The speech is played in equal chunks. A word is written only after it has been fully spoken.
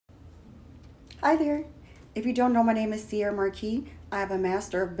Hi there. If you don't know, my name is Sierra Marquis. I have a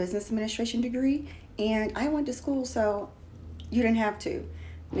Master of Business Administration degree, and I went to school so you didn't have to.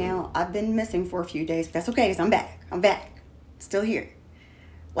 Now, I've been missing for a few days, but that's okay because I'm back. I'm back. Still here.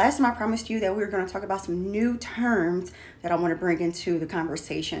 Last time I promised you that we were going to talk about some new terms that I want to bring into the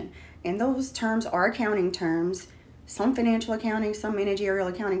conversation. And those terms are accounting terms, some financial accounting, some managerial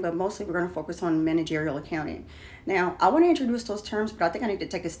accounting, but mostly we're going to focus on managerial accounting. Now, I want to introduce those terms, but I think I need to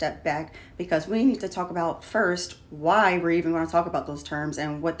take a step back because we need to talk about first why we're even going to talk about those terms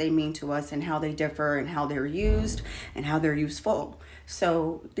and what they mean to us and how they differ and how they're used and how they're useful.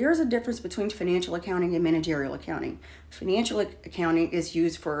 So there's a difference between financial accounting and managerial accounting. Financial accounting is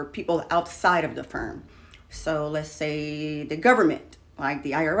used for people outside of the firm. So let's say the government, like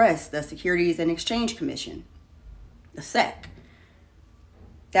the IRS, the Securities and Exchange Commission, the SEC.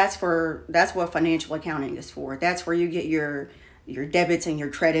 That's what financial accounting is for. That's where you get your debits and your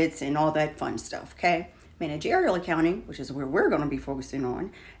credits and all that fun stuff, okay? Managerial accounting, which is where we're going to be focusing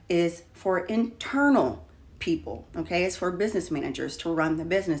on, is for internal people, okay? It's for business managers to run the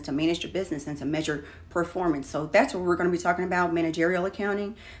business, to manage the business, and to measure performance. So that's what we're going to be talking about, managerial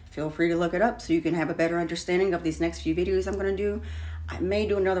accounting. Feel free to look it up so you can have a better understanding of these next few videos I'm going to do. I may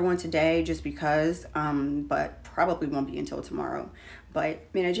do another one today just because, but probably won't be until tomorrow. But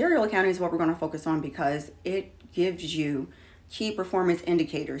managerial accounting is what we're going to focus on because it gives you key performance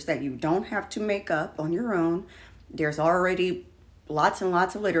indicators that you don't have to make up on your own. There's already lots and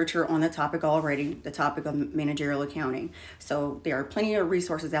lots of literature on the topic already, the topic of managerial accounting. So there are plenty of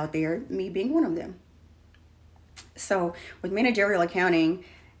resources out there, me being one of them. So with managerial accounting,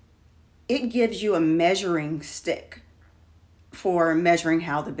 it gives you a measuring stick for measuring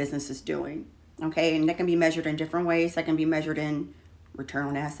how the business is doing. Okay, and that can be measured in different ways. That can be measured in return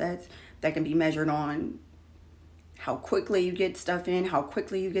on assets. That can be measured on how quickly you get stuff in, how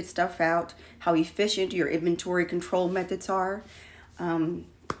quickly you get stuff out, how efficient your inventory control methods are.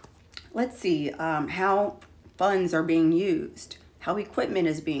 Let's see, how funds are being used, how equipment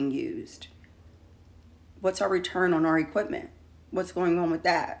is being used. What's our return on our equipment? What's going on with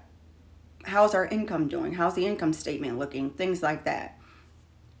that? How's our income doing? How's the income statement looking? Things like that.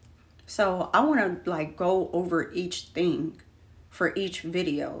 So I want to go over each thing for each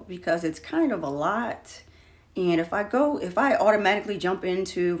video because it's kind of a lot. And if I automatically jump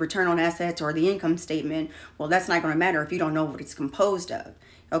into return on assets or the income statement, well, that's not going to matter if you don't know what it's composed of.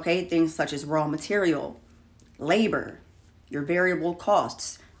 Okay, things such as raw material, labor, your variable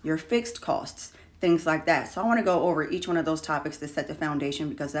costs, your fixed costs, things like that. So I want to go over each one of those topics to set the foundation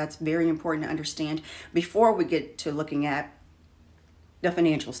because that's very important to understand before we get to looking at the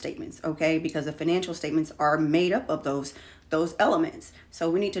financial statements, okay? Because the financial statements are made up of those elements. So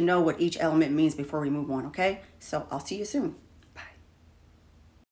we need to know what each element means before we move on, okay? So I'll see you soon.